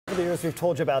the years, we've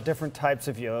told you about different types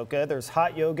of yoga. There's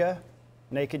hot yoga,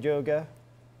 naked yoga,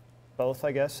 both,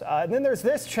 I guess. And then there's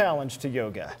this challenge to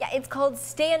yoga. Yeah, it's called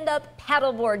stand-up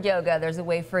paddleboard yoga. There's a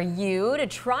way for you to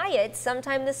try it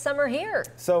sometime this summer here.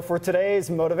 So for today's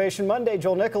Motivation Monday,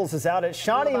 Joel Nichols is out at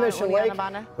Shawnee Mission Lake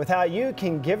with how you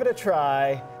can give it a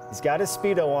try. He's got his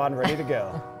Speedo on, ready to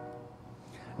go.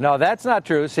 No, that's not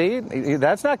true. See,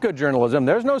 that's not good journalism.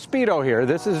 There's no Speedo here.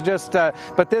 This is just,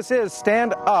 but this is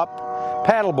stand-up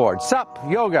paddleboard, SUP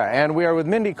yoga. And we are with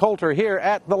Mindy Coulter here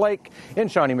at the lake in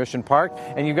Shawnee Mission Park.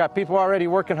 And you've got people already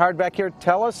working hard back here.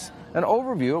 Tell us an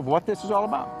overview of what this is all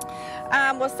about.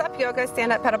 Well, SUP yoga,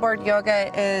 stand-up paddleboard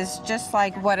yoga, is just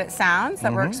like what it sounds,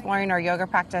 that we're exploring our yoga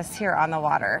practice here on the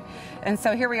water. And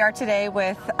so here we are today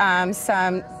with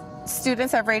some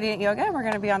students of Radiant Yoga, and we're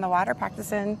going to be on the water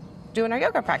practicing doing our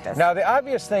yoga practice. Now, the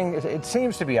obvious thing, it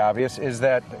seems to be obvious, is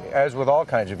that, as with all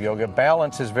kinds of yoga,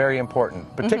 balance is very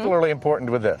important, particularly important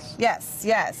with this. Yes,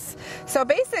 yes. So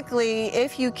basically,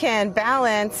 if you can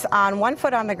balance on 1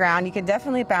 foot on the ground, you can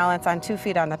definitely balance on 2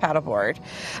 feet on the paddleboard.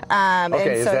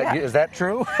 Okay, is that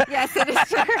true? Yes, it is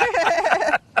true.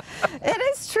 It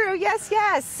is true, yes,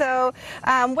 yes. So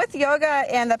with yoga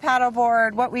and the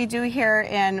paddleboard, what we do here,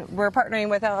 and we're partnering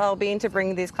with LL Bean to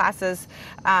bring these classes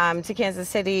to Kansas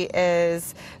City,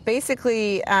 is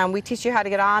basically we teach you how to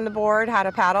get on the board, how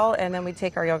to paddle, and then we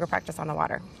take our yoga practice on the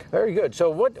water. Very good. So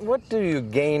what do you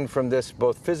gain from this,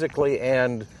 both physically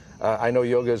and I know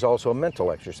yoga is also a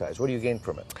mental exercise. What do you gain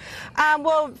from it?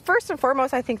 Well, first and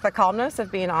foremost, I think the calmness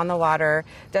of being on the water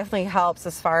definitely helps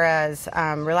as far as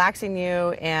relaxing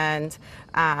you and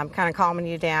kind of calming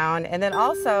you down. And then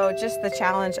also just the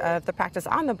challenge of the practice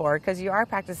on the board, because you are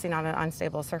practicing on an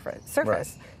unstable surface. Right.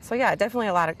 So yeah, definitely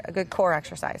a good core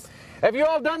exercise. Have you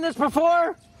all done this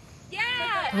before?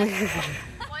 Yeah!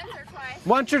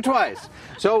 Once or twice.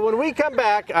 So when we come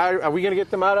back, are we going to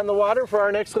get them out on the water for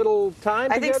our next little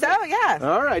time together? I think so, yeah.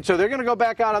 All right, so they're going to go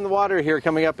back out on the water here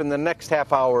coming up in the next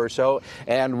half hour or so,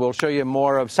 and we'll show you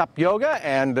more of SUP yoga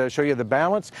and show you the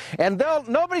balance. And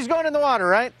nobody's going in the water,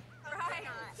 right? Right.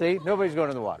 See, nobody's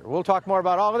going in the water. We'll talk more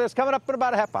about all of this coming up in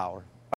about a half hour.